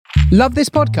Love this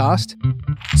podcast?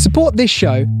 Support this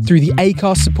show through the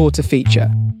Acast supporter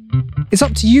feature. It's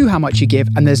up to you how much you give,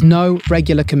 and there's no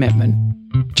regular commitment.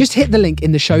 Just hit the link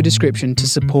in the show description to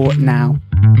support now.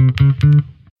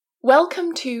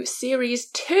 Welcome to Series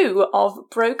 2 of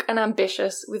Broke and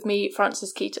Ambitious with me,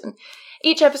 Frances Keaton.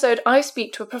 Each episode I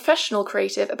speak to a professional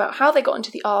creative about how they got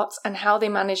into the arts and how they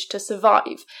managed to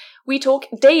survive. We talk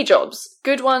day jobs,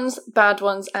 good ones, bad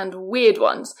ones and weird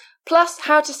ones, plus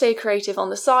how to stay creative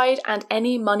on the side and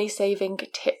any money-saving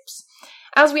tips.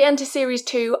 As we enter Series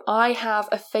 2, I have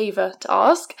a favour to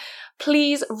ask.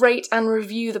 Please rate and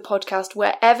review the podcast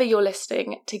wherever you're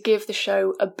listening to give the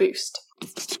show a boost.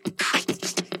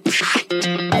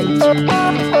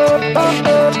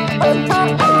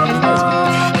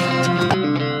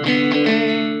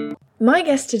 My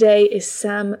guest today is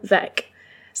Sam Vec.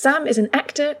 Sam is an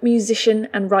actor, musician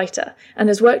and writer, and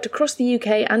has worked across the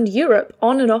UK and Europe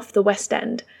on and off the West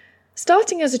End.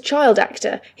 Starting as a child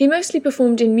actor, he mostly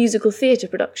performed in musical theatre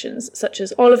productions, such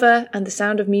as Oliver and The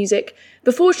Sound of Music,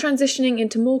 before transitioning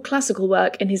into more classical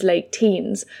work in his late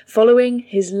teens, following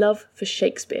his love for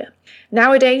Shakespeare.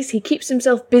 Nowadays, he keeps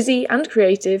himself busy and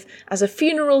creative as a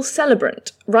funeral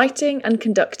celebrant, writing and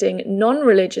conducting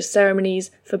non-religious ceremonies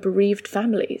for bereaved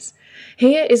families.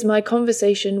 Here is my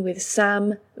conversation with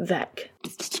Sam Vec.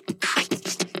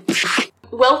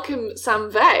 Welcome,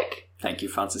 Sam Vec. Thank you,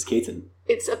 Frances Keaton.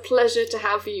 It's a pleasure to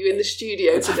have you in the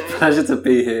studio today. It's a pleasure to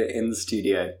be here in the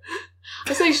studio.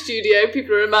 I say studio,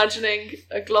 people are imagining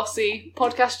a glossy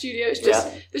podcast studio. It's just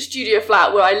the studio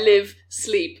flat where I live,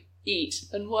 sleep, eat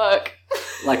and work.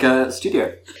 Like a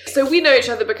studio. So we know each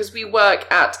other because we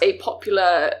work at a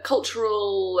popular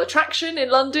cultural attraction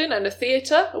in London and a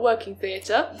theatre, a working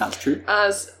theatre. That's true.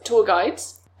 As tour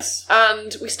guides.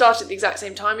 And we started at the exact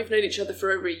same time. We've known each other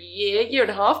for over a year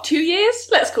and a half, 2 years.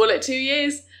 Let's call it 2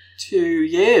 years. 2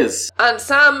 years. And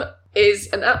Sam is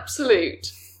an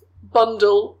absolute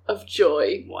bundle of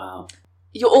joy. Wow.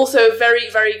 You're also a very,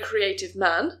 very creative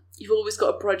man. You've always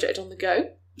got a project on the go.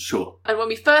 Sure. And when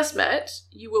we first met,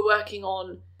 you were working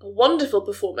on a wonderful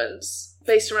performance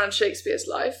based around Shakespeare's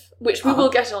life, which we will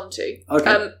get onto.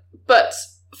 Okay. But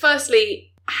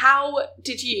firstly, how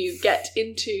did you get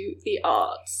into the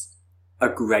arts? A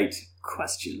great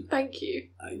question. Thank you.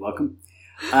 You're welcome.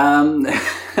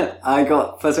 I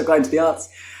got into the arts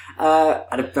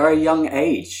at a very young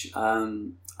age.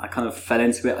 I kind of fell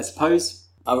into it, I suppose.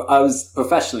 I was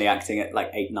professionally acting at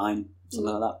like 8, 9,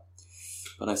 something like that.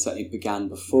 But I certainly began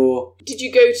before. Did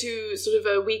you go to sort of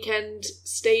a weekend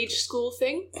stage school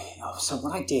thing? So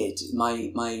what I did,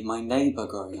 my neighbour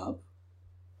growing up,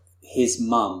 his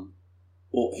mum,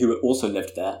 who also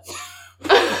lived there,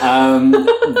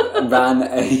 ran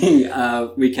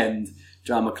a weekend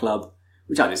drama club,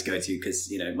 which I just go to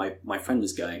because, my friend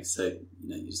was going, so,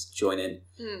 you just join in.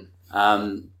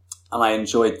 And I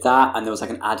enjoyed that, and there was like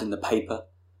an ad in the paper,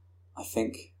 I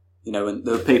think. And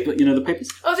the paper, the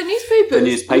papers? Oh, the newspapers. The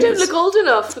newspapers. You don't look old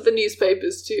enough for the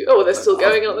newspapers too. Oh, they're still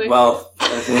going, aren't they? Well,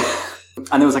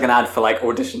 and there was like an ad for like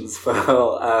auditions for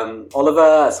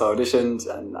Oliver, so I auditioned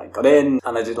and I got in,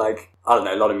 and I did a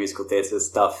lot of musical theatre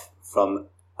stuff from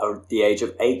the age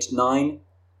of 8, 9,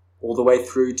 all the way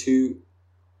through to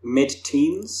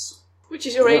mid-teens. Which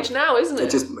is your age now, isn't it?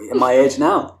 It's just my age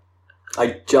now.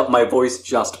 My voice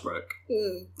just broke.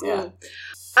 Yeah.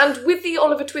 And with the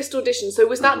Oliver Twist audition, so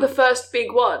was that the first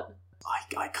big one?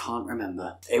 I can't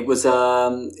remember. It was like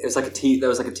there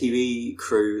was like a TV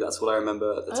crew. That's what I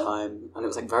remember at the time, and it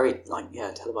was like very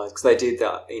televised because they did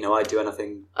that. I Do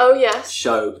Anything. Oh yes.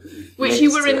 Show. Which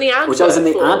you were in the ad. Which I was in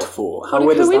the ad for. How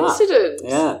weird is that? What a coincidence.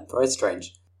 Yeah, very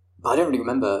strange. But I don't really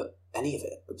remember any of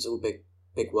it. It was all big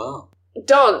whirl.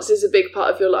 Dance is a big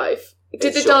part of your life.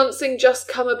 Did the dancing just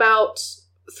come about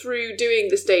through doing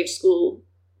the stage school?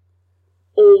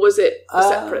 Or was it a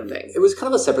separate thing? It was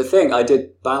kind of a separate thing. I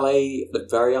did ballet at a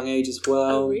very young age as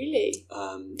well. Oh, really?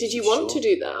 Did you want to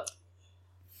do that?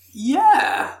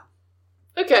 Yeah.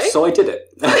 Okay. So I did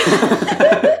it.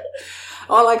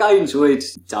 I enjoyed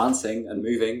dancing and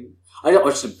moving. I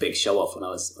was just a big show-off when I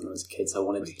was a kid, so I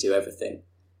wanted to do everything.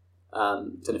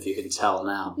 Don't know if you can tell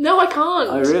now. No, I can't.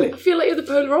 Oh, really? I feel like you're the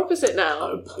polar opposite now.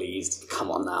 Oh, please. Come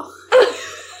on now.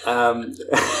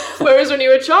 Whereas when you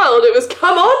were a child, it was,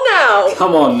 come on now!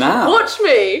 Come on now! Watch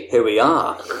me! Here we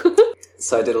are.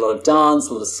 So I did a lot of dance,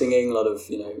 a lot of singing, a lot of,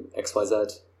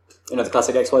 XYZ. The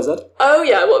classic XYZ? Oh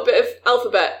yeah, what bit of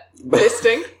alphabet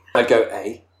listing? I'd go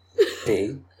A,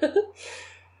 B,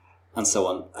 and so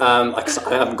on. I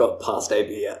haven't got past A,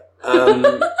 B yet.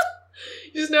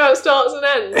 You just know how it starts and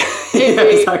ends. A,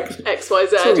 B, exactly. X, Y,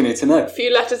 Z. That's all you need to know. A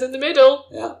few letters in the middle.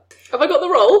 Yeah. Have I got the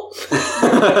role?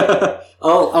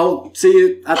 I'll see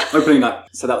you at opening night.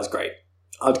 So that was great.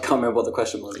 I can't remember what the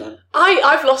question was now.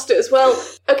 I've lost it as well.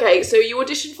 Okay, so you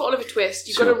auditioned for Oliver Twist.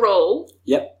 You got a role.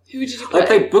 Yep. Who did you play? I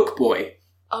played Book Boy.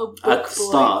 Oh, Book at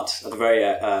Boy.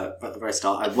 At the very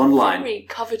start. I had one line. Very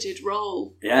coveted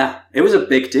role. Yeah, it was a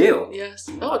big deal. Yes.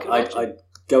 Oh, I can imagine. I'd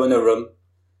go in a room,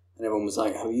 and everyone was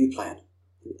like, "Who are you playing?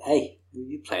 Hey, who are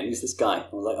you playing? Who's this guy?" I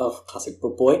was like, "Oh, classic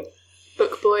Book Boy."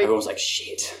 Book Boy. Everyone was like,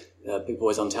 "Shit, Big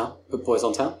Boy's on town. Book Boy's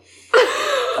on town."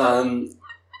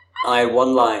 I had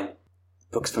one line.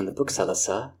 "Books from the bookseller,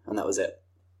 sir," and that was it.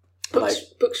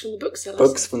 Books from the bookseller.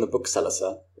 Books from the bookseller,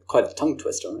 sir. Quite a tongue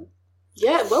twister on it.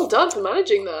 Yeah, well done for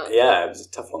managing that. Yeah, it was a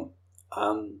tough one.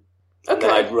 And then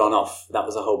I'd run off. That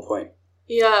was the whole point.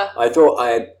 Yeah. I thought I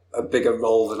had a bigger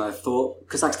role than I thought,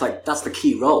 because that's the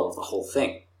key role of the whole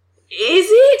thing. Is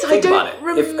it? Think I don't about it.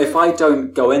 remember. If I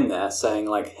don't go in there saying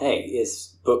like, "Hey,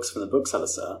 here's books from the bookseller,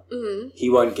 sir," he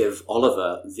won't give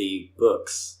Oliver the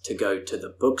books to go to the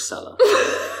bookseller.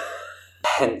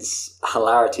 Hence,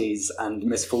 hilarities and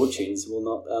misfortunes will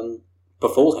not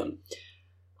befall him.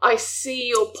 I see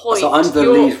your point. So I'm the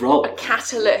You're lead role. a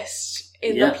catalyst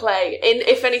in the play.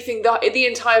 If anything, the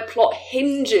entire plot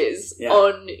hinges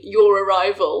on your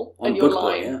arrival and your Book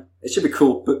line. Boy, yeah. It should be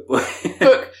called Book Boy.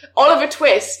 Oliver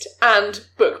Twist and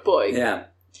Book Boy. Yeah.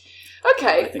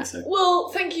 Okay. I think so. Well,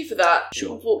 thank you for that.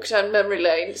 Sure. Walk down memory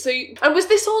lane. And was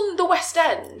this on the West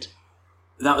End?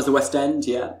 That was the West End,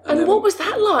 yeah. And what was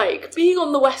that like, being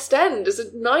on the West End as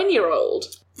a 9-year-old?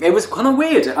 It was kind of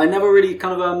weird. I never really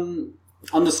kind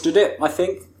of understood it, I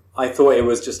think. I thought it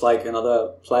was just like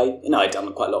another play. You know, I'd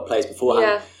done quite a lot of plays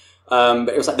beforehand. Yeah.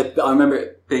 But it was like, I remember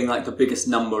it being like the biggest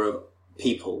number of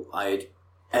people I'd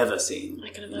ever seen. I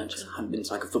can imagine. I hadn't been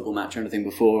to like a football match or anything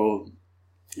before, or,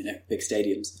 big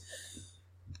stadiums.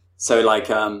 So like,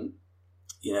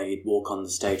 you'd walk on the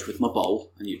stage with my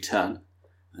bowl and you'd turn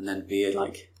and then be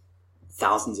like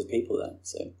thousands of people there.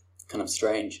 So kind of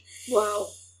strange. Wow.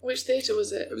 Which theatre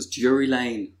was it? It was Drury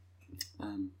Lane.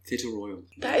 Theatre Royal.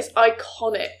 That is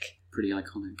iconic. Pretty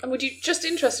iconic. And were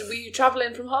you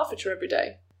travelling from Hertfordshire every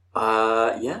day?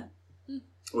 Yeah.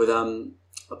 With a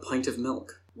pint of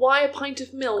milk. Why a pint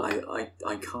of milk?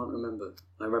 I can't remember.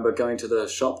 I remember going to the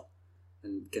shop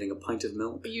and getting a pint of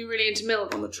milk. Were you really into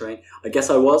milk? On the train. I guess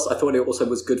I was. I thought it also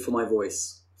was good for my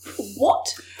voice. What?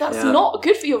 That's not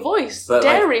good for your voice. But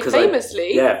Dairy,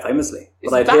 famously. Famously.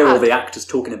 But I'd hear all the actors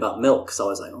talking about milk, so I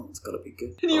was like, it's got to be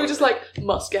good. And you were just like,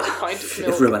 must get a pint of milk.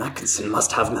 If Rowan Atkinson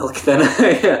must have milk, then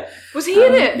yeah. Was he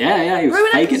in it? Yeah, he was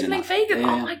Rowan Fagin Atkinson playing Fagin?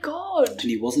 Yeah. Oh my god. And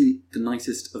he wasn't the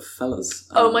nicest of fellas.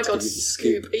 Oh my god,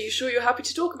 Scoop. Are you sure you're happy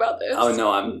to talk about this? Oh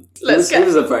no, he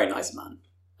was a very nice man.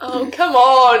 Oh, come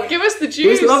on, give us the juice. He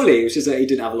was lovely. It was just that he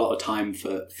didn't have a lot of time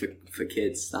for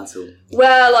kids, that's all.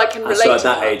 Well, I can relate so to at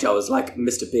that age, I was like,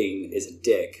 Mr. Bean is a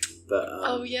dick. But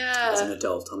as an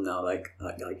adult, I'm now like,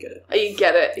 I get it. You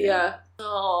get it, yeah.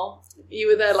 Oh, you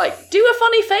were there like, do a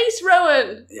funny face,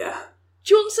 Rowan. Yeah.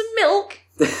 Do you want some milk?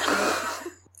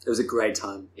 It was a great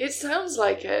time. It sounds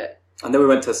like it. And then we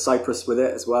went to Cyprus with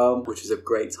it as well, which was a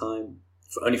great time.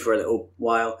 Only for a little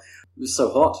while. It was so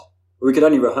hot. We could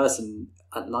only rehearse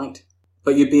at night.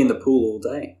 But you'd be in the pool all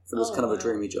day. It was kind of a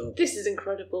dreamy job. This is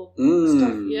incredible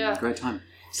stuff, yeah. Great time.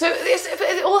 So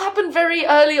it all happened very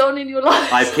early on in your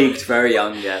life. I peaked very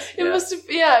young, yes. It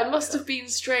must have been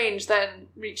strange then,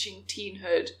 reaching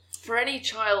teenhood. For any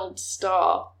child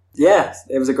star. Yeah,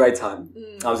 it was a great time.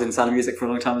 I was in Sound of Music for a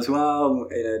long time as well.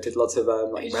 Did lots of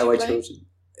railway children.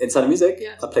 In Sound of Music,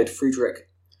 I played Friedrich.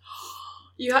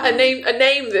 You had a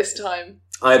name this time.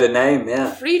 I had a name,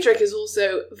 yeah. Friedrich is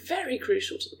also very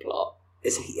crucial to the plot.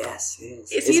 Is he? Yes, he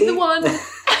is. Is he the one?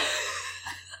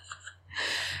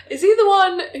 Is he the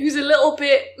one who's a little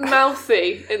bit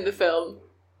mouthy in the film?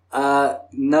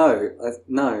 No.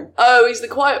 Oh, he's the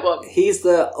quiet one. He's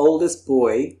the oldest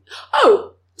boy.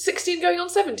 Oh, 16 going on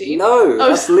 17? No,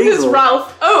 that's legal. It's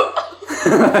Ralph.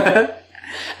 Oh.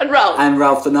 And Ralph. And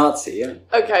Ralph the Nazi, yeah.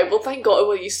 Okay, well, thank God.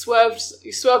 Well, you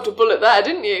swerved a bullet there,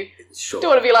 didn't you? Sure.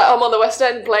 Don't want to be like, I'm on the West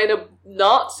End playing a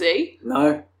Nazi.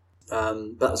 No.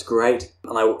 That was great.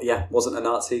 And I wasn't a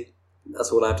Nazi.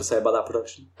 That's all I have to say about that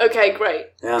production. Okay, great.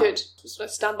 Yeah. Good. Just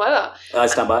stand by that. I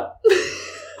stand by it.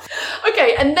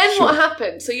 Okay, and then what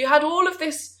happened? So you had all of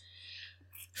this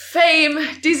fame,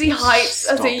 dizzy heights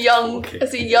as a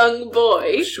young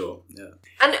boy. Sure, yeah.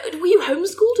 And were you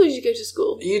homeschooled or did you go to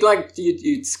school?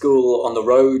 You'd school on the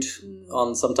road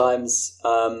on sometimes,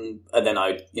 and then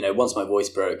once my voice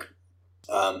broke,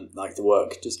 the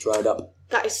work just dried up.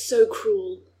 That is so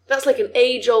cruel. That's like an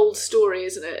age-old story,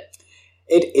 isn't it?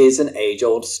 It is an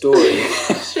age-old story.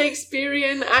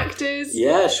 Shakespearean actors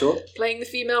Yeah, sure. playing the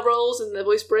female roles and their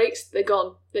voice breaks. They're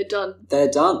gone. They're done.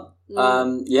 They're done.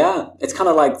 Yeah, it's kind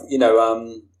of like,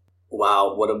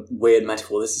 wow, what a weird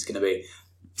metaphor this is going to be.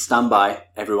 Stand by,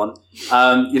 everyone.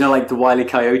 Like the Wile E.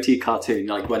 Coyote cartoon,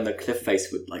 like when the cliff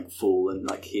face would like fall and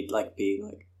like he'd like be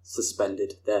like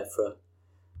suspended there for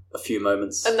a few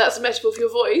moments. And that's a metaphor for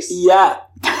your voice? Yeah.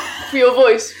 For your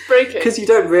voice breaking? Because you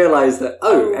don't realise that,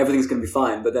 everything's going to be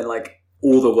fine, but then like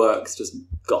all the work's just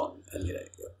gone and you're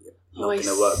not going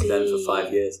to work then for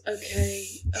 5 years. Okay.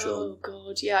 Sure. Oh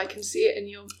god, yeah, I can see it in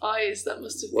your eyes. That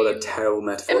must have been... What a terrible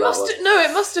metaphor that was.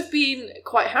 It must have been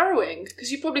quite harrowing,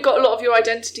 because you probably got a lot of your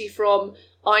identity from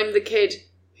I'm the kid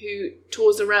who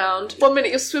tours around. 1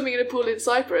 minute you're swimming in a pool in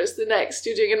Cyprus, the next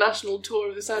you're doing a national tour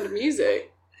of The Sound of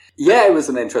Music. Yeah, it was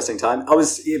an interesting time.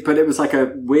 But it was like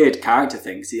a weird character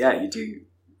thing. So yeah, you do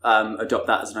adopt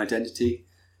that as an identity.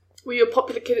 Were you a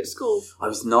popular kid at school? I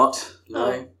was not. No,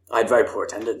 Oh. I had very poor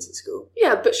attendance at school.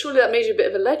 Yeah, but surely that made you a bit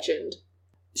of a legend.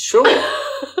 Sure.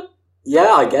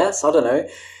 Yeah, I guess. I don't know.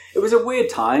 It was a weird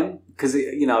time because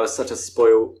I was such a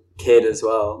spoiled kid as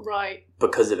well. Right.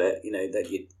 Because of it, that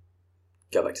you'd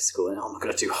go back to school and I'm not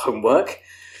going to do homework.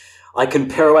 I can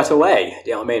pirouette away. Do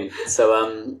you know what I mean?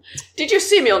 So, Did you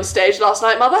see me on stage last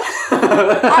night, Mother?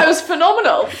 I was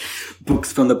phenomenal.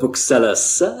 Books from the bookseller,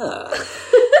 sir.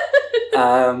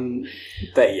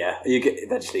 But yeah,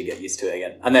 eventually get used to it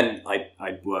again. And then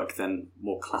I'd work then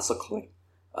more classically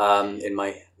in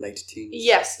my later teens.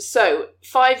 Yes, so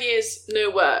 5 years, no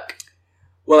work.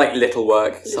 Well, like little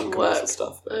work, some Little commercial work.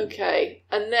 stuff. But... Okay,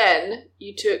 and then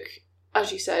you took,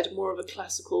 as you said, more of a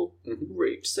classical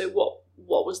route. So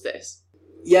what was this?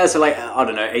 Yeah, so like, I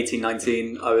don't know, 18,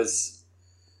 19, I was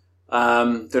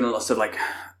doing lots of like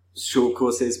short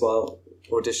courses while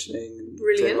auditioning and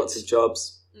Brilliant. doing lots of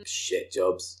jobs. Shit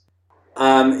jobs.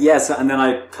 And then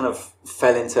I kind of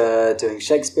fell into doing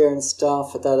Shakespeare and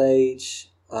stuff at that age.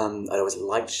 I'd always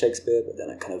liked Shakespeare, but then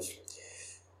I kind of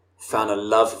found a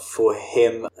love for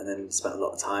him and then spent a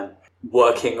lot of time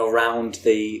working around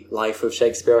the life of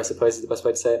Shakespeare, I suppose is the best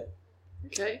way to say it.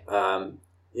 Okay.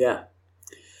 Yeah.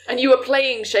 And you were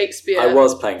playing Shakespeare. I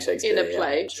was playing Shakespeare in a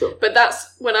play. Yeah, sure. But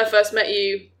that's when I first met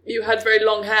you. You had very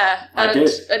long hair and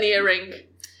an earring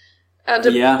and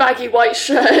a baggy white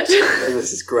shirt.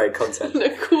 This is great content. And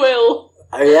a quill.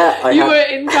 Oh yeah, you were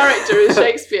in character as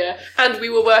Shakespeare, and we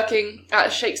were working at a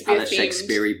Shakespeare-themed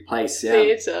Shakespeare place, yeah.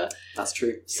 theatre. That's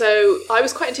true. So I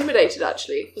was quite intimidated,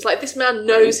 actually. It was like, this man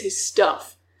knows his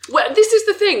stuff. Well, this is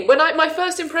the thing. My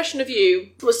first impression of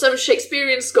you was some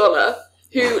Shakespearean scholar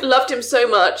who loved him so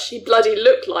much he bloody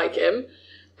looked like him,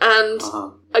 and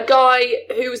a guy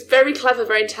who was very clever,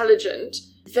 very intelligent,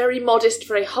 very modest,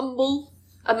 very humble,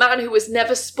 a man who was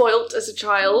never spoilt as a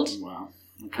child. Wow.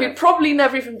 Okay. Who'd probably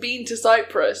never even been to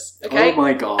Cyprus, okay? Oh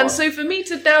my god. And so for me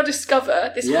to now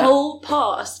discover this whole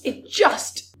past, it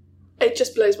just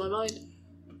blows my mind.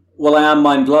 Well, I am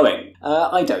mind-blowing.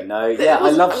 I don't know.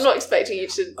 I'm not expecting you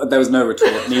to... There was no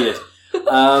retort needed.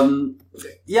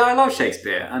 I love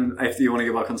Shakespeare, and if you want to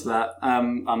go back onto that,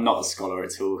 I'm not a scholar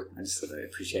at all. I just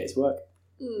appreciate his work.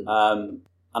 And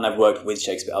I've worked with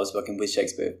Shakespeare. I was working with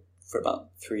Shakespeare for about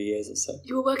 3 years or so.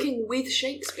 You were working with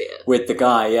Shakespeare? With the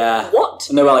guy, yeah. What?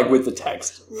 No, like with the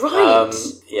text. Right.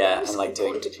 Yeah, that's and like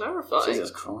doing... important to clarify.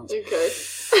 Jesus Christ. Okay.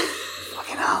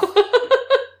 Fucking hell.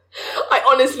 I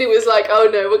honestly was like, oh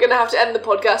no, we're going to have to end the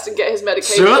podcast and get his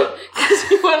medication.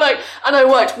 Because you were like, and I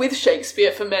worked with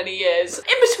Shakespeare for many years.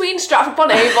 In between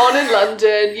Stratford-upon-Avon and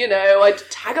London, I'd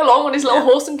tag along on his little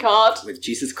horse and cart. With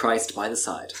Jesus Christ by the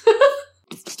side.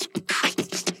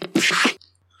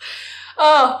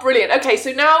 Oh, brilliant. Okay,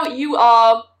 so now you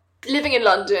are living in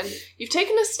London. You've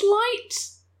taken a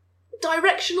slight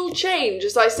directional change,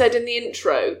 as I said in the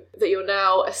intro, that you're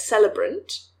now a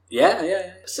celebrant.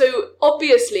 Yeah. So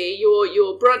obviously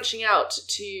you're branching out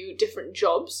to different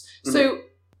jobs. Mm-hmm. So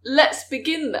let's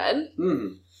begin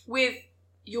then with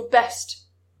your best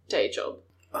day job.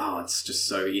 Oh, it's just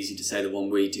so easy to say the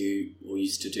one we do or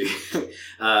used to do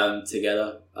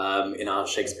together in our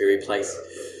Shakespeare place.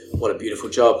 What a beautiful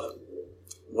job.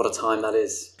 What a time that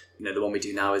is. The one we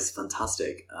do now is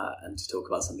fantastic. And to talk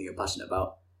about something you're passionate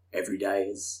about every day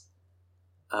is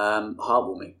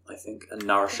heartwarming, I think, and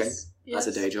nourishing as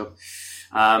a day job.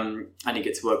 And you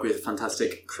get to work with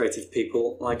fantastic creative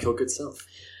people like your good self.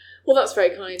 Well, that's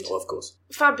very kind. Oh, of course.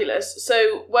 Fabulous.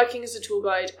 So, working as a tour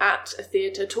guide at a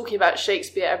theatre, talking about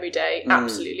Shakespeare every day,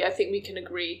 absolutely. I think we can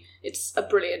agree it's a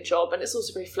brilliant job, and it's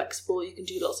also very flexible. You can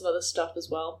do lots of other stuff as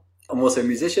well. I'm also a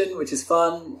musician, which is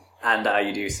fun. And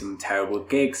you do some terrible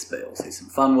gigs, but also some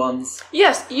fun ones.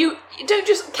 Yes, you don't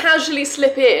just casually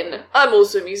slip in. I'm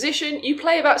also a musician. You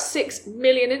play about 6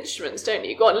 million instruments, don't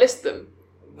you? Go on, list them.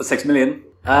 6 million?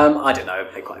 I don't know, I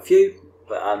play quite a few,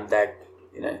 but they're,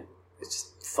 it's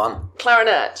just fun.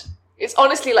 Clarinet. It's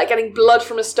honestly like getting blood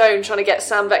from a stone trying to get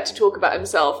Sam Vec to talk about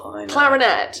himself. I know.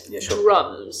 Clarinet. Yeah, sure.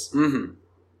 Drums. Mm-hmm.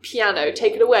 Piano.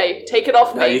 Take it away. Take it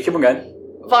off me. No, you keep on going.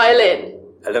 Violin.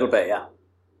 A little bit, yeah.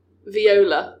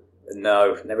 Viola.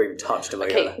 No, never even touched a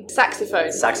viola. Okay,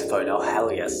 saxophone. Saxophone, oh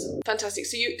hell yes. Fantastic.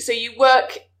 So you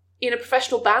work in a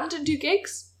professional band and do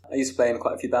gigs? I used to play in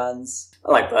quite a few bands.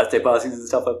 I like birthday parties and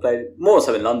stuff. I played more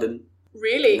so in London.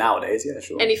 Really? Nowadays, yeah,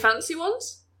 sure. Any fancy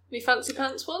ones? Any fancy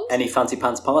pants ones? Any fancy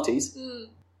pants parties?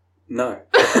 No.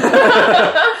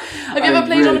 Have you ever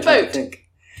played on a boat?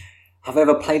 Have I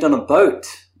ever played on a boat?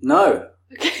 No.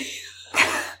 Okay.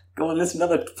 Go on, list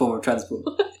another form of transport.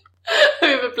 Have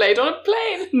you ever played on a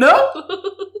plane? No.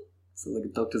 Sounds like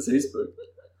a Dr. Seuss book.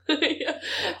 Yeah.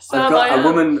 Sam, a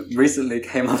woman recently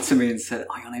came up to me and said,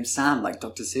 "Oh, your name's Sam, like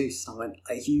Dr. Seuss." I went,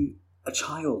 "Are you a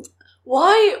child?"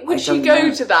 Why would she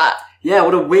go to that? Yeah,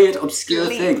 what a weird, obscure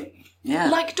thing. Yeah.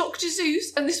 Like Dr.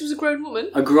 Seuss, and this was a grown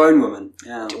woman? A grown woman,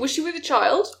 yeah. Was she with a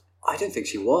child? I don't think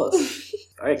she was.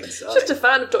 Very concerning. Just a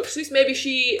fan of Dr. Seuss. Maybe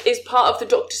she is part of the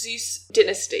Dr. Seuss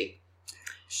dynasty.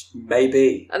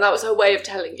 Maybe. And that was her way of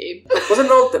telling you.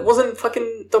 Wasn't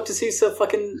fucking Dr. Seuss a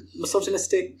fucking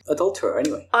misogynistic adulterer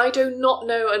anyway? I do not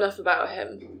know enough about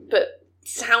him, but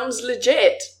sounds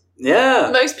legit. Yeah.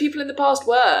 Most people in the past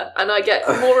were, and I get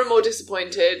more and more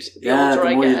disappointed the older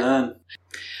I get. You learn.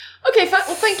 Okay,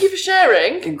 well, thank you for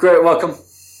sharing. Great, welcome.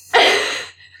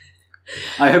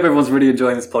 I hope everyone's really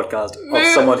enjoying this podcast of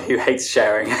someone who hates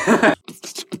sharing.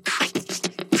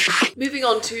 Moving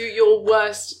on to your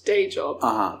worst day job.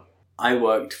 I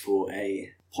worked for a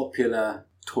popular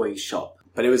toy shop,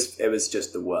 but it was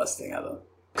just the worst thing ever.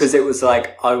 Because it was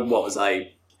like, what was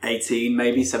I, 18,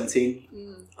 maybe 17?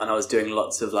 And I was doing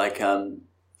lots of like, as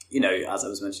I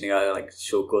was mentioning earlier, like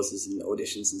short courses and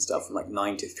auditions and stuff from like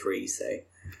 9 to 3, say.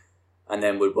 And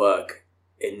then would work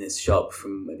in this shop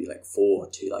from maybe like 4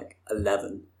 to like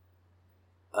 11.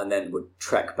 And then would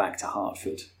trek back to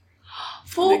Hertford.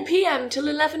 4 p.m. till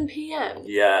 11 p.m?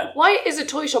 Yeah. Why is a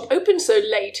toy shop open so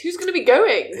late? Who's going to be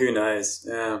going? Who knows?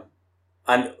 Yeah.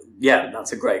 And yeah,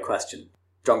 that's a great question.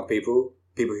 Drunk people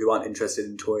who aren't interested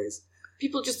in toys.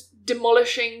 People just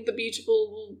demolishing the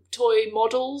beautiful toy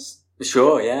models?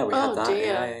 Sure, yeah, we had that. Dear.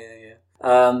 Yeah.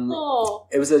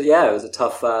 It was a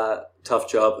tough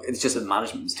job. It's just the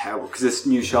management was terrible because this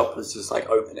new shop was just like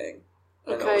opening.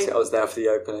 And obviously I was there for the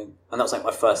opening. And that was like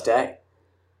my first day.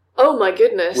 Oh my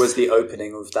goodness. Was the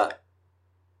opening of that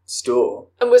store.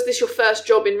 And was this your first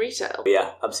job in retail?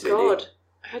 Yeah, absolutely. God,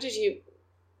 how did you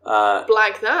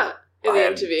blag that in the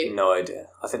interview? No idea.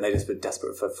 I think they just were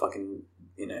desperate for fucking,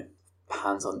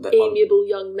 hands on deck. Amiable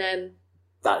young men.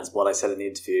 That is what I said in the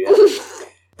interview, yeah.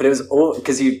 But it was all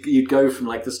because you'd go from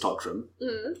like the stockroom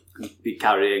and be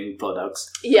carrying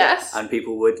products. Yes. And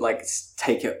people would like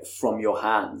take it from your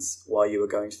hands while you were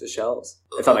going to the shelves.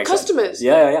 If that makes sense. Customers?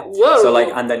 Yeah. Whoa. So like,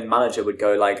 and then manager would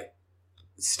go like,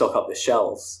 stock up the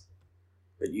shelves.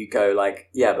 But you go like,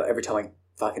 yeah, but every time I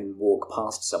fucking walk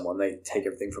past someone, they take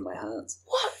everything from my hands.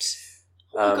 What?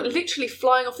 Oh my God, literally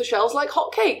flying off the shelves like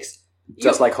hotcakes.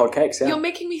 Just like hotcakes, yeah. You're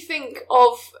making me think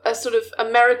of a sort of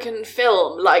American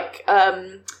film like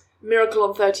Miracle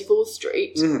on 34th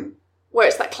Street, where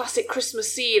it's that classic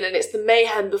Christmas scene and it's the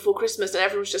mayhem before Christmas and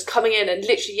everyone's just coming in and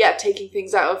literally, taking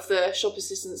things out of the shop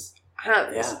assistant's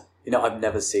hands. Yeah. I've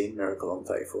never seen Miracle on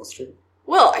 34th Street.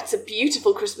 Well, it's a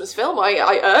beautiful Christmas film.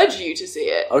 I urge you to see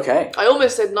it. Okay. I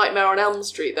almost said Nightmare on Elm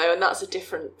Street, though, and that's a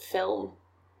different film.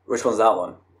 Which one's that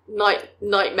one?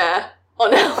 Nightmare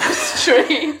on Elm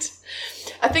Street.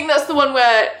 I think that's the one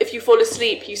where if you fall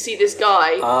asleep, you see this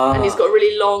guy and he's got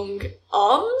really long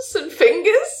arms and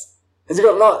fingers. Has he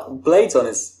got blades on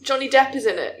his... Johnny Depp is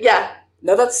in it, yeah.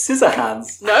 No, that's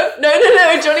Scissorhands. No.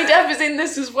 Johnny Depp is in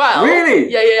this as well.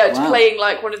 Really? Yeah. Wow. Playing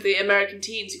like one of the American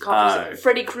teens who can't...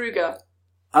 Freddy Krueger.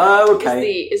 Oh,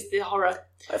 okay. Is the horror.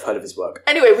 I've heard of his work.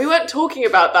 Anyway, we weren't talking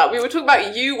about that. We were talking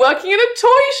about you working in a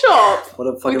toy shop. What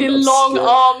a fucking... With your long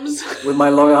arms. With my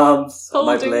long arms.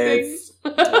 Holding my blades.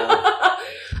 Things. Yeah.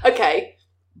 Okay.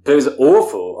 But it was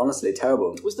awful. Honestly,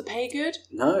 terrible. Was the pay good?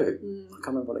 No. I can't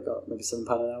remember what I got. Maybe £7 an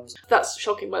hour. That's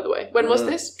shocking, by the way. When was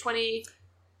this?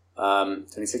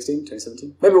 2016,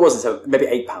 2017? Maybe it wasn't so. Maybe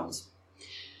 £8.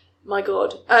 My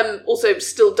God. Also,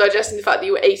 still digesting the fact that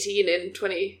you were 18 in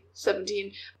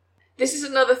 2017. This is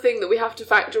another thing that we have to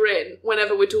factor in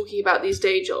whenever we're talking about these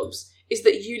day jobs, is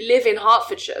that you live in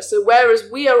Hertfordshire. So whereas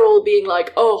we are all being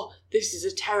like, oh, this is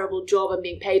a terrible job, I'm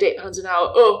being paid £8 an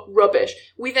hour, oh, rubbish.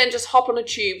 We then just hop on a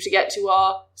tube to get to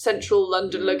our central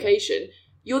London location.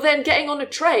 You're then getting on a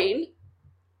train,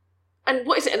 and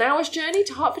what is it, an hour's journey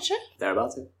to Hertfordshire?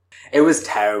 Thereabouts. It was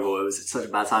terrible. It was such a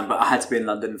bad time, but I had to be in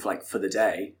London for the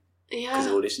day because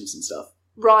of auditions and stuff.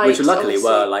 Right. Which luckily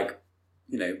were like,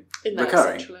 you know, in that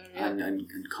recurring central area.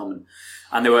 and common.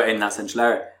 And they were in that central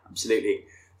area, absolutely.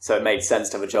 So it made sense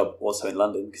to have a job also in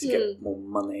London because you get more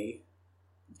money,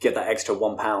 get that extra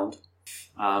 £1.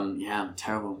 Yeah,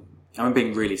 terrible. I remember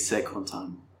being really sick one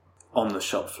time on the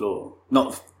shop floor.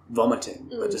 Not vomiting,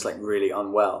 but just like really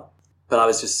unwell. But I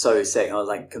was just so sick. I was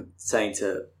like saying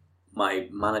to my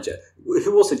manager,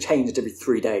 who also changed every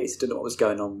 3 days, didn't know what was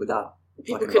going on with that.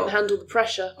 People couldn't handle the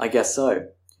pressure. I guess so.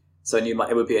 So I knew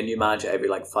it would be a new manager every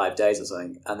like 5 days or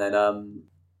something. And then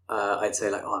I'd say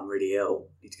like, oh, I'm really ill,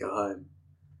 need to go home.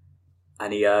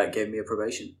 And he gave me a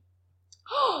probation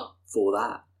for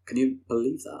that. Can you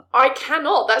believe that? I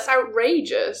cannot. That's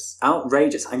outrageous.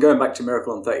 Outrageous. And going back to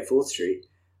Miracle on 34th Street.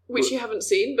 Which you haven't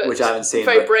seen, but which I haven't seen,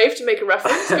 very brave to make a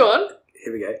reference. Go on.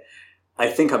 Here we go. I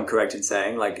think I'm correct in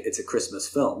saying like it's a Christmas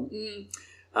film.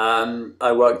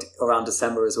 I worked around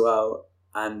December as well,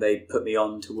 and they put me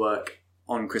on to work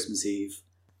on Christmas Eve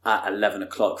at 11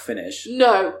 o'clock finish.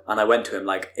 No. And I went to him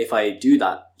like, if I do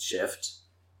that shift,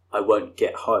 I won't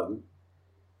get home.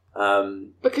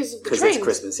 Because of the trains. It's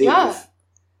Christmas Eve. Yeah.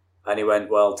 And he went,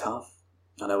 well, tough.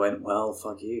 And I went, well,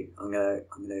 fuck you. I'm gonna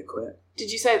quit.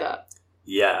 Did you say that?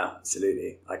 Yeah,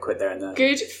 absolutely. I quit there and then.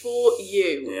 Good for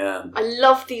you. Yeah. I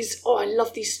love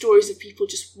these stories of people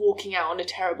just walking out on a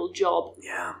terrible job.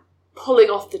 Yeah. Pulling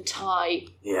off the tie.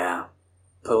 Yeah.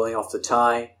 Pulling off the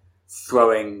tie,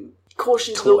 throwing...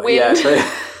 Caution to the wind. Yeah,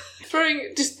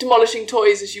 just demolishing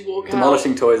toys as you walk out.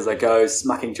 Demolishing toys as I go,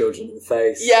 smacking children in the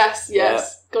face. Yes. Yeah.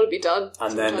 Got to be done.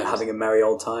 And sometimes. then having a merry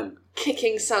old time.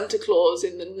 Kicking Santa Claus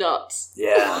in the nuts.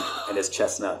 Yeah, and his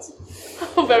chestnuts.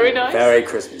 Oh, very nice. Very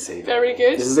Christmassy. Very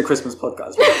good. This is a Christmas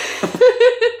podcast.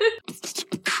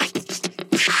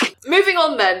 Moving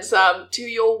on then, Sam, to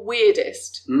your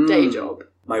weirdest day job.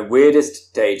 My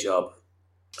weirdest day job,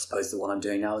 I suppose the one I'm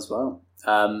doing now as well.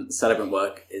 Celebrant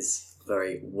work is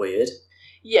very weird.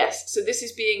 Yes, so this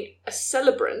is being a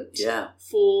celebrant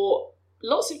for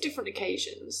lots of different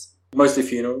occasions. Mostly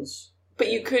funerals.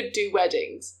 But you could do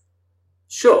weddings.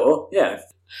 Sure, yeah.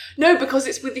 No, because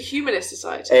it's with the Humanist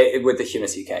Society. With the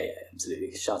Humanist UK, yeah,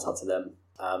 absolutely. Shout out to them.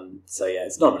 So yeah,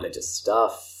 it's non-religious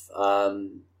stuff.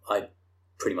 I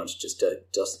pretty much just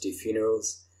do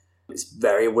funerals. It's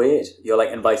very weird. You're like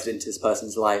invited into this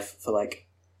person's life for like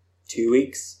 2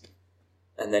 weeks,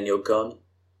 and then you're gone.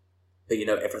 But you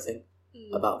know everything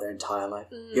about their entire life.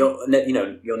 You'll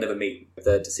never meet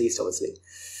the deceased, obviously,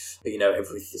 but you know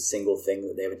every single thing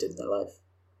that they ever did in their life.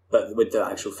 But with the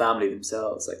actual family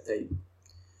themselves, like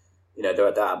they're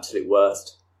at their absolute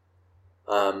worst.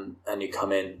 And you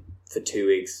come in for 2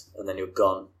 weeks, and then you're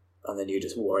gone, and then you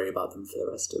just worry about them for the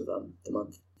rest of the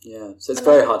month. Yeah, so it's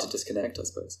very hard to disconnect, I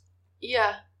suppose.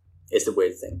 Yeah. It's the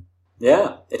weird thing.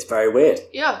 Yeah, it's very weird.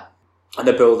 Yeah. And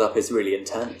the build-up is really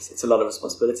intense. It's a lot of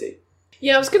responsibility.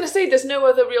 Yeah, I was going to say there's no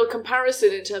other real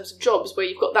comparison in terms of jobs where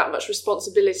you've got that much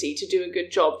responsibility to do a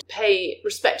good job, to pay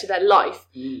respect to their life.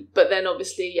 But then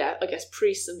obviously, I guess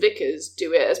priests and vicars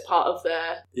do it as part of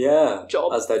their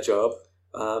job. As their job.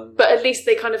 But at least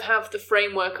they kind of have the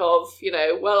framework of,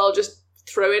 I'll just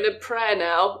throw in a prayer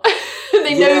now.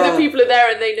 They know that people are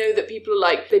there, and they know that people are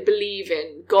like, they believe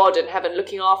in God and heaven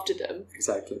looking after them.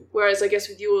 Exactly. Whereas I guess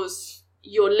with yours,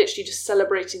 you're literally just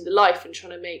celebrating the life and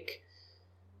trying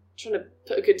to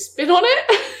put a good spin on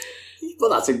it.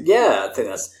 Well, I think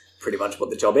that's pretty much what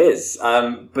the job is.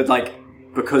 But like,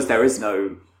 because there is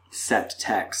no set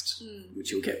text,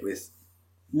 which you'll get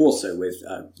more so with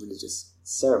religious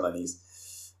ceremonies,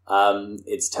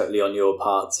 it's totally on your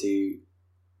part to,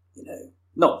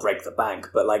 not break the bank,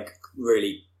 but like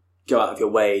really go out of your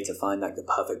way to find like the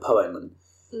perfect poem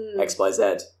and X, Y,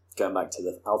 Z, going back to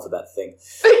the alphabet thing.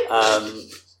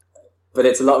 But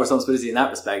it's a lot of responsibility in that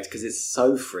respect because it's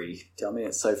so free. Do you know what I mean?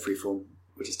 It's so free form,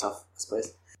 which is tough, I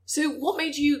suppose. So what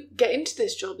made you get into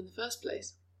this job in the first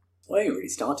place? Well, it really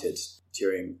started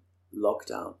during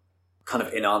lockdown. Kind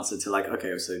of in answer to like,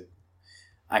 okay, so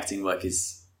acting work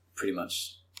is pretty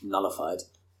much nullified,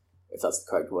 if that's the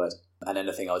correct word. And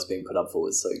anything I was being put up for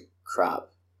was so crap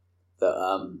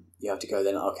that you have to go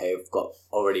then, okay, I've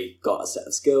already got a set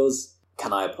of skills.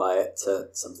 Can I apply it to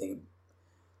something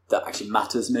that actually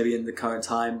matters maybe in the current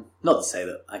time? Not to say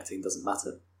that acting doesn't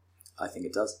matter. I think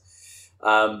it does.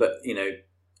 But,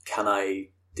 can I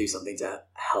do something to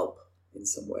help in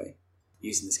some way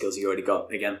using the skills you already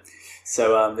got again?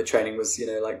 So the training was,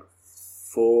 like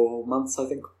 4 months, I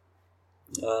think.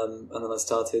 And then I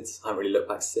started. I haven't really looked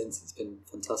back since. It's been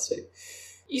fantastic.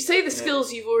 You say the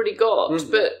skills you've already got,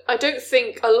 but I don't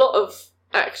think a lot of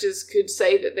actors could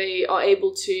say that they are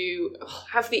able to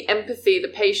have the empathy, the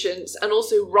patience, and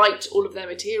also write all of their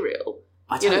material.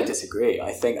 I totally disagree.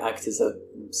 I think actors are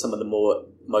some of the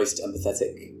most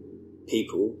empathetic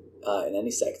people in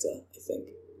any sector, I think.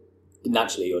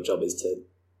 Naturally, your job is to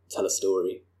tell a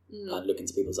story and look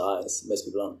into people's eyes. Most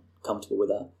people aren't comfortable with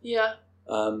that. Yeah.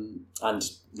 And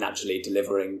naturally,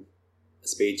 delivering a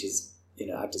speech is,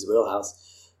 actors'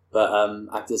 wheelhouse. But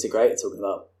actors are great at talking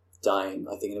about dying,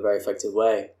 I think, in a very effective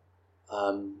way.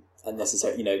 And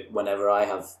necessarily, whenever I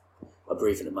have a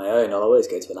briefing of my own, I'll always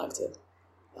go to an actor.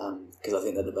 Because I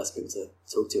think they're the best people to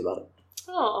talk to about it.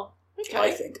 Oh, okay.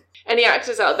 I think. Any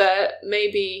actors out there,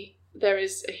 maybe there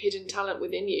is a hidden talent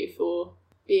within you for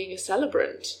being a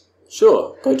celebrant.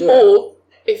 Sure, go do it. Or,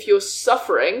 if you're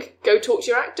suffering, go talk to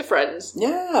your actor friends.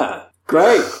 Yeah,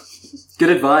 great. Good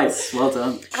advice. Well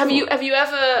done. Have you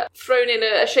ever thrown in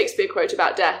a Shakespeare quote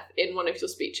about death in one of your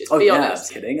speeches? Oh, Be yeah,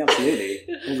 honest. I'm kidding. Absolutely.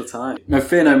 All the time. No,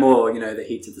 Fear No More, The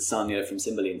Heat of the Sun, from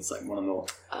Cymbeline. It's like one of the more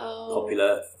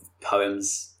popular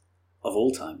poems of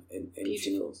all time in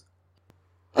funerals.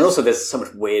 And also there's so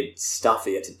much weird stuff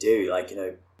you have to do. Like,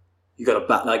 you got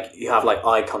to you have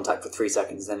eye contact for 3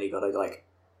 seconds, then you got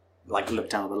to look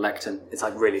down at the lectern. It's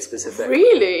really specific.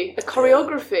 Really? A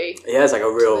choreography? Yeah, it's like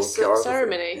a real choreography.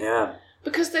 Ceremony. Yeah.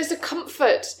 Because there's a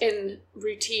comfort in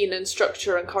routine and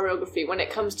structure and choreography when it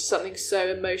comes to something so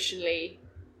emotionally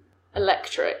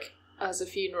electric as a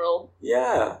funeral.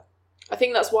 Yeah. I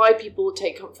think that's why people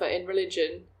take comfort in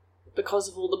religion, because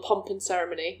of all the pomp and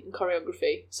ceremony and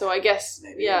choreography. So I guess,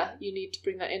 you need to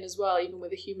bring that in as well, even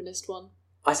with a humanist one.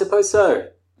 I suppose so.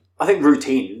 I think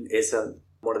routine is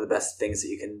one of the best things that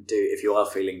you can do if you are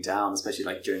feeling down, especially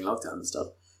during lockdown and stuff.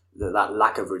 That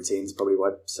lack of routine is probably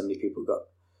why so many people got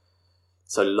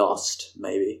so lost,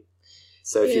 maybe.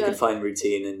 So if you can find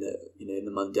routine in the in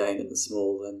the mundane and the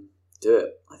small, then do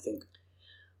it, I think.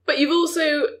 But you've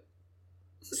also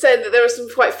said that there are some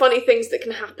quite funny things that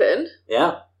can happen.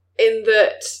 Yeah. In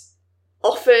that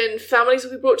often families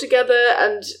will be brought together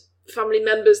and family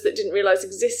members that didn't realise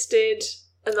existed,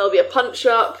 and there'll be a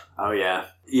punch-up. Oh, yeah.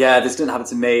 Yeah, this didn't happen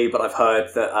to me, but I've heard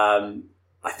that,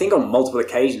 I think on multiple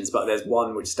occasions, but there's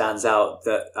one which stands out,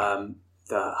 that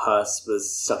the hearse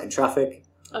was stuck in traffic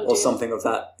or something of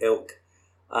that ilk,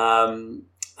 and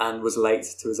was late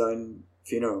to his own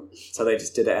funeral. So they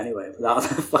just did it anyway without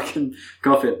the fucking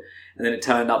coffin. And then it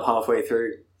turned up halfway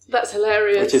through. That's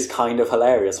hilarious. Which is kind of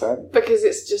hilarious, right? Because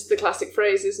it's just the classic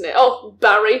phrase, isn't it? Oh,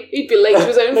 Barry, he'd be late to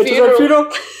his own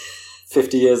funeral.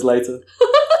 50 years later.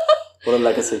 What a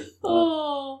legacy.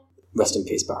 Oh. Rest in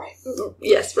peace, Barry.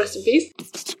 Yes, rest in peace.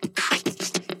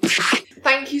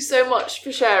 Thank you so much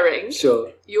for sharing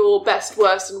your best,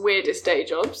 worst and weirdest day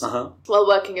jobs while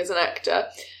working as an actor.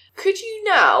 Could you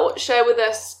now share with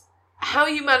us how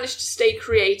you manage to stay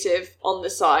creative on the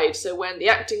side? So when the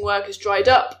acting work has dried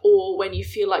up, or when you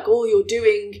feel like all you're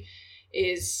doing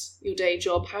is your day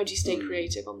job, how do you stay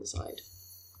creative on the side?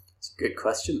 It's a good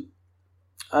question.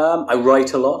 I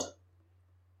write a lot.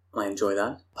 I enjoy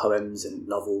that. Poems and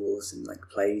novels and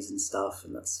plays and stuff,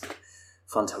 and that's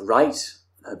fun to write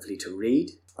and hopefully to read.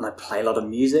 And I play a lot of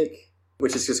music,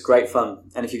 which is just great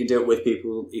fun. And if you can do it with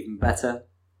people, even better.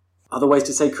 Other ways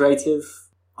to stay creative?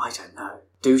 I don't know.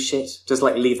 Do shit. Just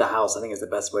leave the house, I think is the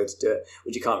best way to do it,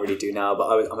 which you can't really do now.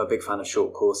 But I'm a big fan of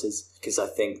short courses because I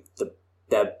think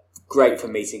they're great for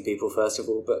meeting people, first of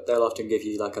all, but they'll often give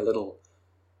you a little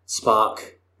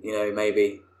spark,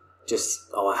 maybe just,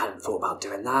 I hadn't thought about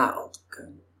doing that, or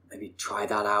maybe try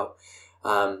that out.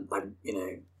 I've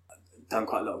done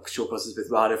quite a lot of short courses with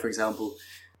RADA, for example,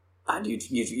 and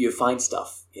you find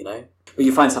stuff, but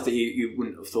you find stuff that you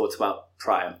wouldn't have thought about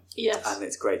prior. Yes. And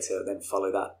it's great to then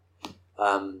follow that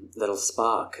little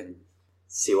spark and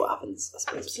see what happens, I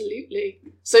suppose. Absolutely.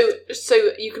 So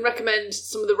you can recommend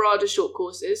some of the RADA short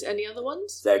courses. Any other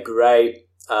ones? They're great.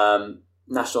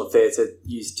 National Theatre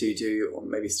used to do, or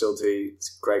maybe still do,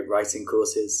 great writing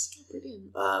courses.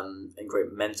 Brilliant. And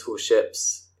great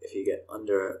mentorships. If you get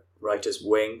under a writer's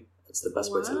wing, that's the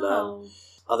best way to learn.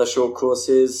 Other short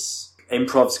courses.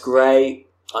 Improv's great.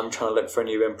 I'm trying to look for a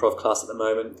new improv class at the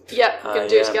moment. Yeah, we can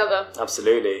do it together.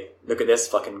 Absolutely. Look at this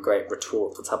fucking great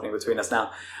retort that's happening between us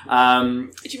now.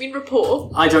 Do you mean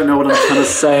rapport? I don't know what I'm trying to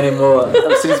say anymore.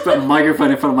 I've just put a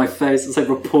microphone in front of my face and said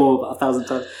rapport about 1,000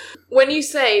 times. When you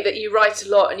say that you write a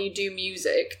lot and you do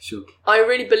music, I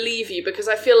really believe you, because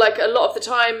I feel like a lot of the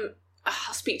time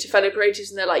I'll speak to fellow creatives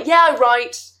and they're like, yeah, I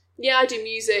write, yeah, I do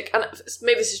music, and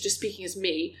maybe this is just speaking as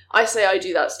me, I say I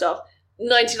do that stuff.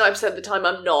 99% of the time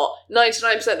I'm not.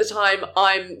 99% of the time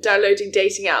I'm downloading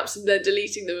dating apps and then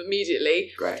deleting them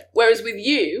immediately. Great. Whereas with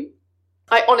you,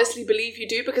 I honestly believe you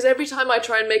do, because every time I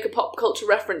try and make a pop culture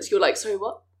reference, you're like, sorry,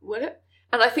 what? What?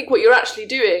 And I think what you're actually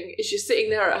doing is you're sitting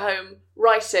there at home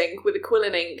writing with a quill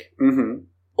and ink,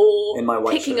 or in my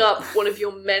white picking shirt. up one of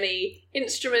your many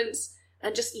instruments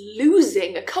and just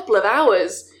losing a couple of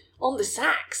hours on the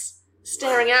sax,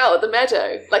 staring out at the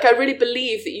meadow. Like, I really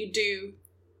believe that you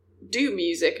do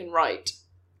music and write.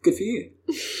 Good for you.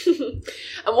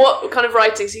 And what kind of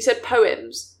writing? So you said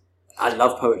poems. I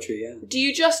love poetry, yeah. Do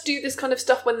you just do this kind of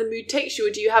stuff when the mood takes you,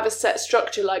 or do you have a set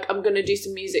structure, like, I'm going to do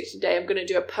some music today, I'm going to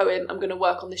do a poem, I'm going to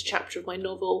work on this chapter of my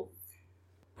novel?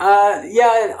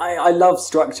 Yeah, I love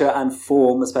structure and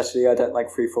form, especially. I don't like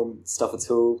freeform stuff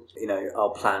at all. You know,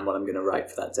 I'll plan what I'm going to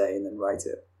write for that day and then write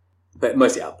it. But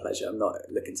mostly out of pleasure. I'm not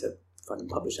looking to fucking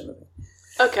publish anything.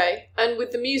 Okay, and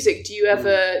with the music, do you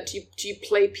ever do you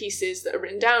play pieces that are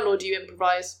written down, or do you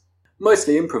improvise?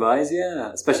 Mostly improvise,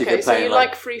 yeah. Especially if Okay, you're so playing you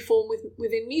like freeform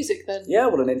within music then? Yeah,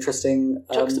 what an interesting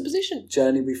Juxtaposition.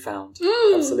 journey we found.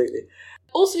 Absolutely.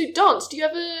 Also, dance. Do you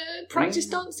ever practice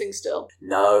dancing still?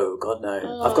 No, God no.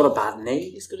 Oh. I've got a bad knee.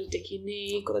 He's got a dicky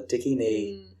knee. I've got a dicky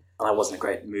knee. And I wasn't a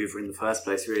great mover in the first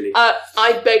place, really.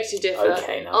 I beg to differ.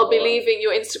 Okay, now I'll be all right. leaving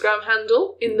your Instagram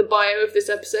handle in the bio of this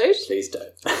episode. Please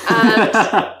don't. And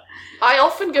I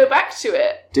often go back to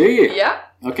it. Do you? Yeah.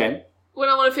 Okay. When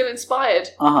I want to feel inspired.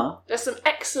 Uh-huh. There's some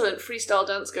excellent freestyle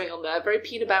dance going on there. Very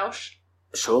Pina Bausch.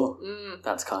 Sure.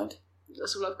 That's kind.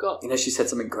 That's all I've got. You know, she said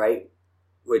something great,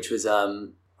 which was,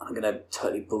 I'm going to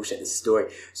totally bullshit this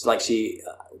story. So, like, she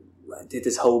did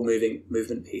this whole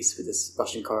movement piece with this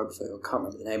Russian choreographer, I can't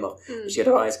remember the name of, but she had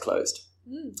her eyes closed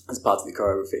as part of the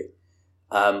choreography.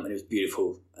 And it was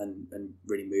beautiful and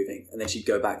really moving. And then she'd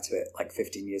go back to it, like,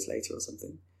 15 years later or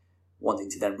something, wanting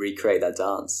to then recreate that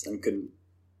dance and couldn't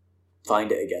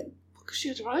find it again. Because she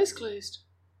had her eyes closed.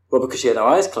 Well, because she had her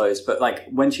eyes closed, but, like,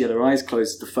 when she had her eyes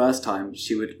closed the first time,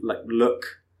 she would, like,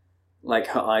 look like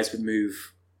her eyes would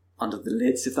move under the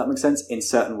lids, if that makes sense, in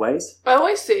certain ways. Oh,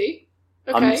 I see.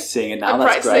 Okay. I'm seeing it now. I'm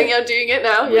That's practicing. great. I'm doing it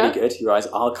now. Really Yeah. good. Your eyes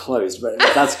are closed, but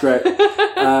that's great.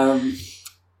 And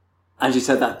she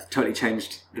said that totally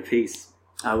changed the piece,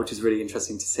 which is really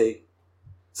interesting to see.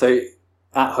 So,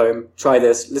 at home, try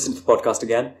this. Listen to the podcast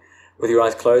again with your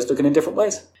eyes closed, looking in different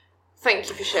ways. Thank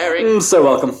you for sharing. So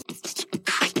welcome.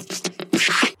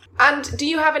 And do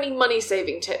you have any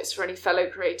money-saving tips for any fellow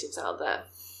creatives out there?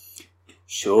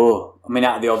 Sure. I mean,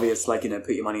 out of the obvious, like, you know,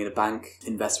 put your money in a bank,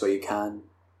 invest where you can.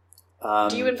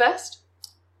 Do you invest?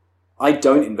 I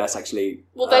don't invest, actually.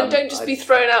 Well, then don't just be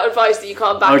throwing out advice that you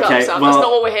can't back up, Sam. That's not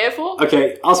what we're here for.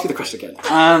 Okay, ask me the question again.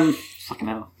 Fucking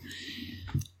hell.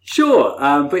 Sure,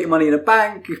 put your money in a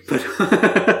bank,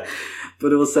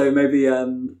 but also maybe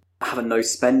have a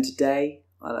no-spend day.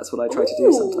 That's what I try to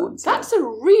do sometimes. That's a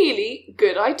really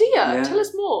good idea. Yeah. Tell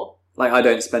us more. Like, I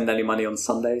don't spend any money on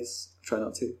Sundays. I try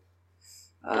not to.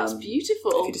 That's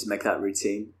beautiful. If you just make that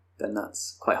routine, then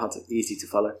that's quite easy to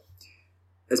follow.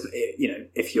 You know,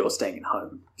 if you're staying at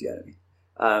home, do you know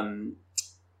what I mean?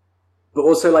 But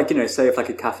also, like, you know, say if like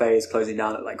a cafe is closing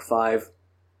down at like 5,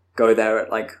 go there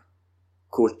at like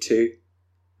 1:45,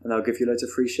 and they'll give you loads of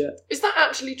free shit. Is that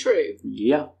actually true?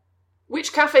 Yeah.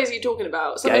 Which cafes are you talking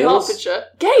about? Some in Gales. Hertfordshire?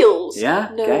 Gales? Yeah,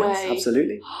 No Gales, way.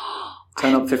 absolutely.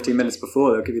 Turn up 15 minutes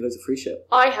before, they'll give you loads of free shit.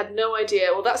 I had no idea.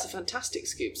 Well, that's a fantastic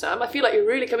scoop, Sam. I feel like you're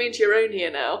really coming into your own here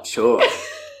now. Sure.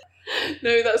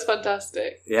 No, that's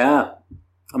fantastic. Yeah.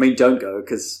 I mean, don't go,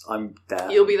 because I'm there.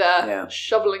 You'll be there, Yeah.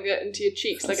 shoveling it into your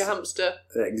cheeks like a hamster.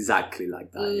 Exactly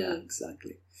like that, yeah,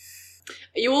 exactly.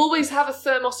 You always have a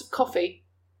thermos of coffee,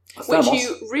 A thermos? which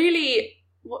you really...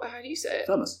 how do you say it?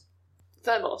 Thermos.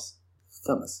 Thermos.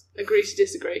 Thermos. Agree to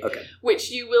disagree. Okay. Which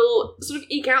you will sort of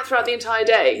eke out throughout the entire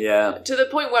day. Yeah. To the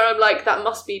point where I'm like, that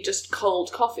must be just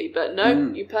cold coffee. But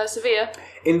no, you persevere.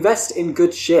 Invest in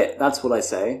good shit. That's what I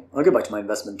say. I'll go back to my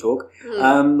investment talk.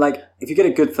 Like, if you get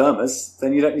a good thermos,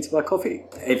 then you don't need to buy coffee.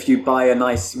 If you buy a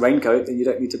nice raincoat, then you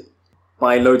don't need to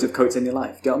buy loads of coats in your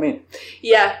life. Do you know what I mean?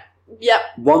 Yeah. Yep.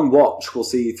 One watch will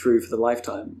see you through for the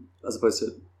lifetime, as opposed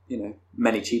to, you know,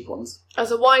 many cheap ones.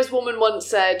 As a wise woman once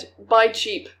said, buy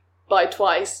cheap, buy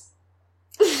twice.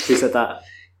 Who said that?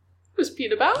 It was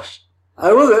Pina Bausch.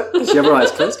 Oh, was it? Did she have her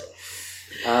eyes closed?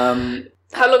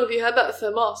 How long have you had that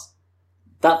thermos?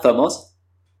 That thermos?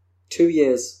 2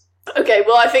 years. Okay,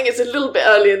 well, I think it's a little bit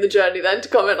early in the journey then to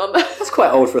comment on that. That's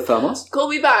quite old for a thermos. Call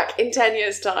me back in 10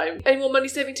 years' time. Any more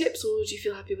money-saving tips, or do you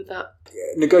feel happy with that?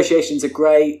 Negotiations are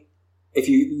great. If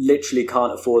you literally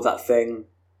can't afford that thing,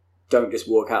 don't just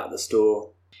walk out of the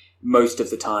store. Most of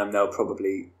the time, they'll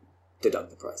probably deduct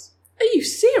the price. Are you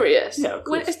serious? Yeah, of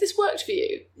course. Has this worked for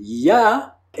you? Yeah.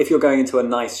 If you're going into a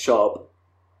nice shop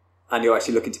and you're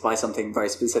actually looking to buy something very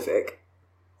specific,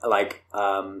 like,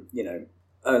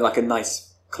 like a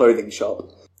nice clothing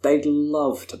shop, they'd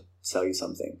love to sell you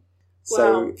something.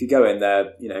 So Wow. if you go in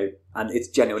there, and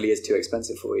it genuinely is too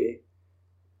expensive for you,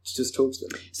 just talk to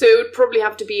them. So it would probably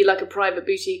have to be like a private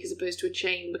boutique as opposed to a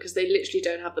chain, because they literally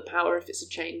don't have the power if it's a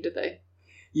chain, do they?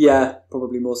 Yeah,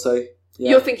 probably more so.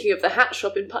 Yeah. You're thinking of the hat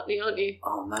shop in Putney, aren't you?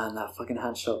 Oh man, that fucking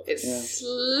hat shop. It yeah.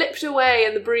 slipped away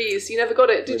in the breeze. You never got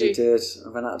it, did Really you? did. I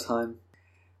ran out of time.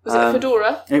 Was it a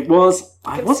fedora? It was.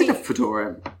 can Was it see- a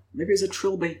fedora? Maybe it was a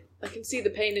trilby. I can see the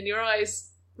pain in your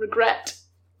eyes. Regret.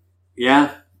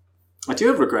 Yeah. I do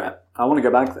have regret. I want to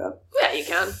go back there. Yeah, you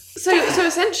can. So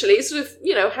essentially, it's sort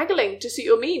of, haggling to suit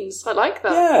your means. I like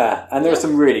that. Yeah. And there are Yeah.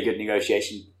 some really good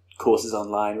negotiation courses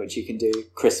online which you can do.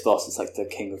 Chris Voss is like the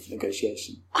king of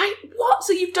negotiation. What?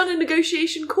 So you've done a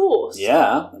negotiation course?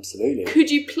 Yeah, absolutely.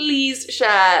 Could you please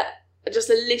share just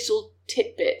a little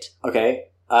tidbit? Okay.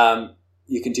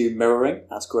 You can do mirroring.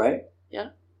 That's great.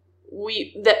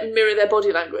 That mirror their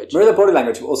body language. Mirror the body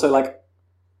language. But also, like,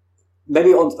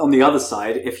 maybe on the other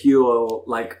side, if you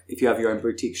have your own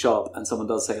boutique shop and someone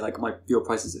does say, like, your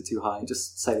prices are too high,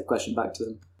 just say the question back to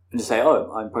them and just say,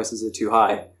 oh, my prices are too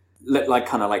high. Like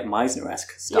kind of like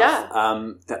Meisner-esque stuff. Yeah.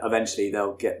 That eventually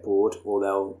they'll get bored, or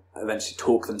they'll eventually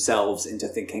talk themselves into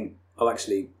thinking, oh,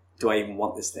 actually, do I even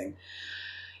want this thing?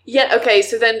 Yeah, okay,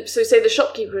 so say the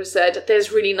shopkeeper has said,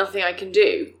 there's really nothing I can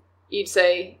do. You'd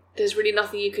say, there's really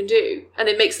nothing you can do. And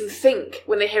it makes them think,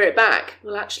 when they hear it back,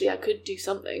 well, actually, I could do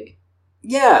something.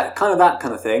 Yeah, kind of that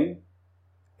kind of thing.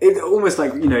 It almost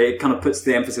like, it kind of puts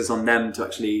the emphasis on them to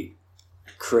actually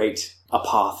create a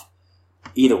path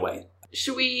either way.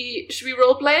 Should we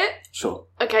role play it? Sure.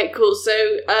 Okay, cool.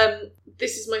 So,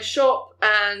 this is my shop,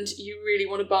 and you really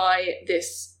want to buy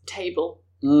this table.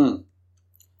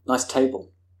 Nice table.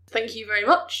 Thank you very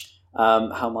much.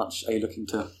 How much are you looking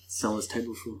to sell this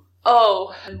table for?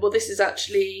 Oh, well, this is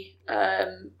actually a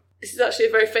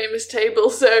very famous table.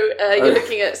 So you're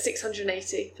looking at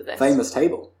 $680 for this. Famous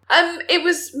table? It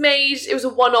was a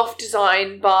one-off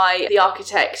design by the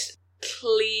architect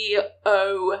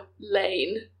Cleo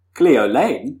Lane. Cleo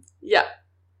Lane? Yeah.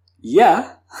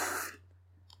 Yeah.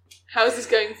 How's this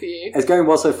going for you? It's going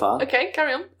well so far. Okay,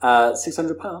 carry on.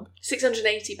 £600?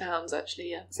 £680,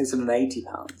 actually, yeah. £680?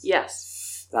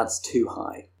 Yes. That's too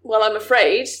high. Well, I'm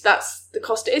afraid that's the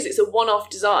cost it is. It's a one-off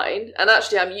design, and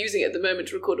actually I'm using it at the moment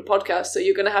to record a podcast, so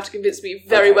you're going to have to convince me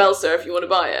very well, sir, if you want to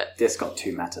buy it. This got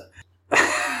too meta.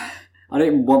 I don't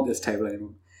even want this table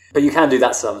anymore. But you can do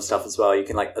that some stuff as well. You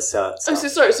can, like, assert stuff. Oh, so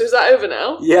sorry, so is that over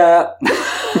now? Yeah.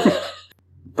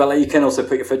 But like, you can also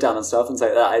put your foot down and stuff and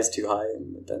say that is too high,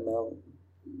 and then they'll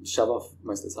shove off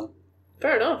most of the time.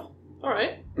 Fair enough. All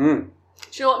right. Mm. Do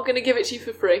you know what? I'm going to give it to you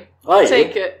for free. Are you?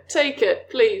 Take it,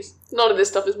 please. None of this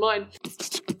stuff is mine.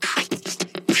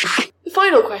 The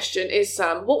final question is,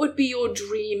 Sam, what would be your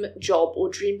dream job or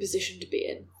dream position to be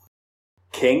in?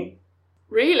 King?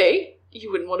 Really? You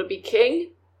wouldn't want to be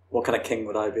king? What kind of king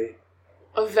would I be?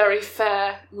 A very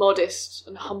fair, modest,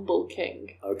 and humble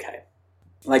king. Okay.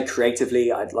 Like,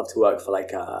 creatively, I'd love to work for,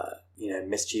 like,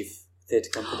 Mischief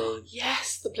Theatre Company.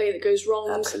 Yes, the play that goes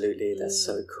wrong. Absolutely, that's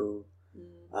so cool.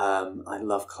 I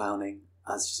love clowning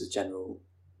as just a general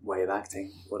way of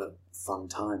acting. What a fun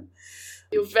time.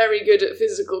 You're very good at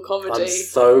physical comedy. I'm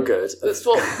so good. That's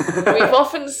what we've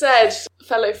often said,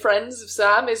 fellow friends of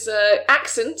Sam, is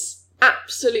accents,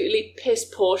 absolutely piss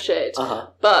poor shit.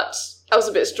 But, that was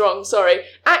a bit strong, sorry.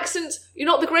 Accents, you're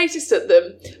not the greatest at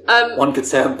them. One could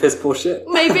say I'm piss poor shit.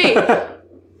 Maybe.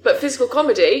 But physical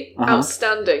comedy,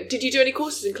 outstanding. Did you do any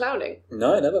courses in clowning?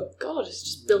 No, never. God, it's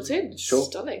just built in. Sure.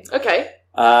 Stunning. Okay.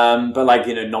 But like,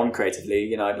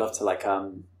 non-creatively, I'd love to like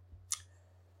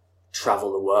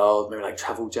travel the world, maybe like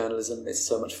travel journalism. It's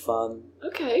so much fun.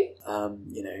 Okay.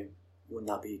 Wouldn't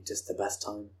that be just the best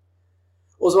time?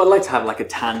 Also, I'd like to have like a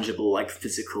tangible, like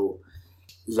physical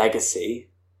legacy.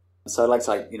 So I'd like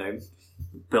to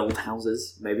build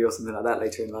houses maybe or something like that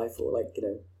later in life, or like,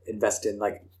 invest in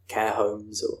like care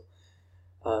homes or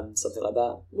something like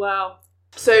that. Wow.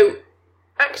 So,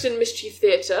 Acton Mischief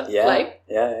Theatre, play.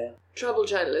 Yeah. Travel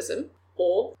journalism,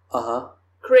 or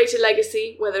create a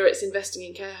legacy, whether it's investing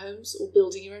in care homes or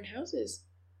building your own houses.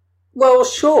 Well,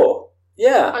 sure.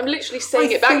 Yeah. I'm literally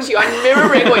saying it back to you. I'm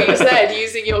mirroring what you said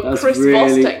using your Chris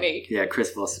Voss technique. Yeah,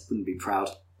 Chris Voss wouldn't be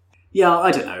proud. Yeah,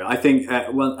 I don't know. I think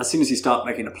as soon as you start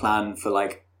making a plan for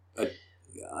like a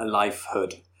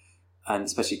lifehood, and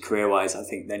especially career-wise, I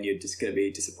think then you're just going to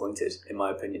be disappointed, in my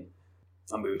opinion.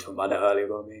 And we were talking about it earlier,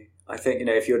 weren't we? I think,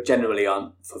 if you generally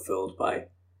aren't fulfilled by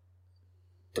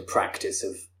the practice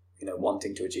of,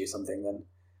 wanting to achieve something, then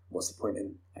what's the point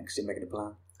in actually making a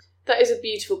plan? That is a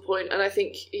beautiful point, and I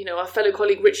think, our fellow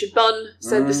colleague Richard Bunn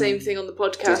said the same thing on the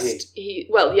podcast. Did he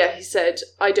said,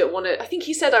 I don't want to... I think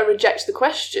he said, I reject the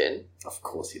question. Of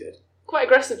course he did. Quite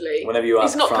aggressively. Whenever you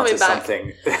ask He's not Frances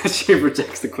coming back. something, she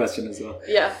rejects the question as well.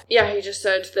 Yeah, he just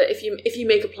said that if you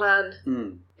make a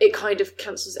plan, it kind of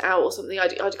cancels out or something. I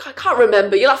can't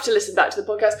remember. You'll have to listen back to the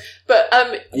podcast. But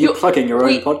Are you plugging your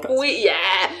own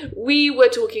podcast? We were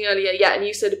talking earlier, and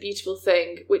you said a beautiful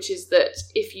thing, which is that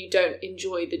if you don't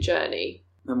enjoy the journey,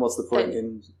 then what's the point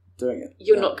in doing it?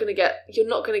 You're not going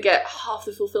to get half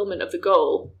the fulfillment of the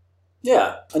goal.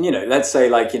 Yeah, and let's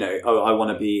say I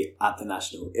want to be at the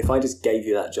National. If I just gave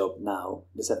you that job now,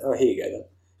 just said, oh, here you go, then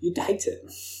you'd hate it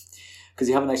because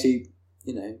you haven't actually,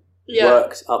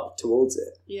 worked up towards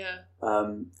it. Yeah.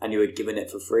 And you were given it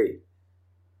for free.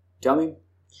 Do you know what I mean?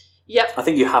 Yeah. I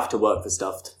think you have to work for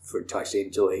stuff to actually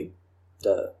enjoy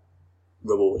the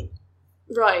reward.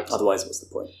 Right. Otherwise, what's the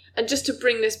point? And just to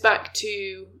bring this back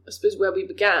to, I suppose, where we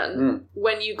began,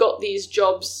 when you got these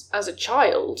jobs as a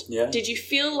child, did you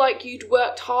feel like you'd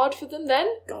worked hard for them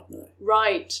then? God, no.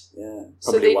 Right. Yeah.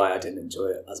 Probably why I didn't enjoy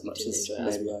it as much as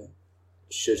maybe I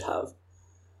should have.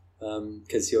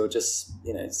 Because you're just,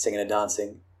 singing and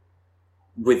dancing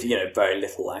with, very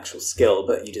little actual skill,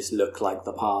 but you just look like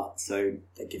the part, so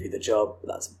they give you the job.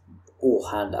 But that's all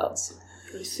handouts.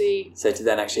 I see. So to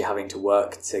then actually having to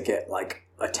work to get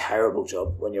a terrible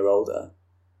job when you're older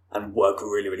and work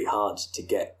really, really hard to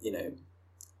get,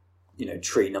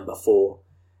 tree number 4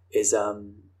 is a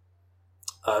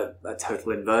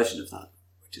total inversion of that,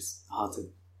 which is hard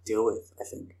to deal with, I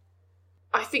think.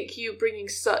 I think you're bringing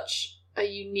such a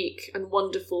unique and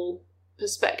wonderful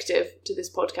perspective to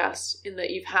this podcast in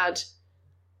that you've had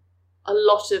a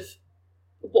lot of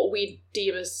what we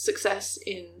deem as success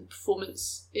in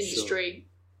performance industry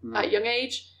at a young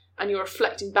age, and you're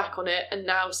reflecting back on it and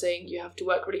now saying you have to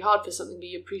work really hard for something but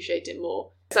you appreciate it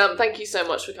more. Sam, thank you so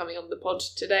much for coming on the pod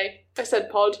today. I said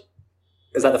pod.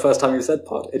 Is that the first time you said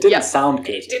pod? It didn't sound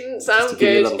good. It didn't sound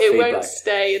good. It won't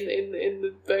stay in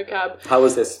the vocab. How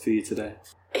was this for you today?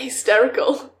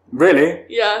 Hysterical. Really?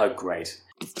 Yeah. Oh, great.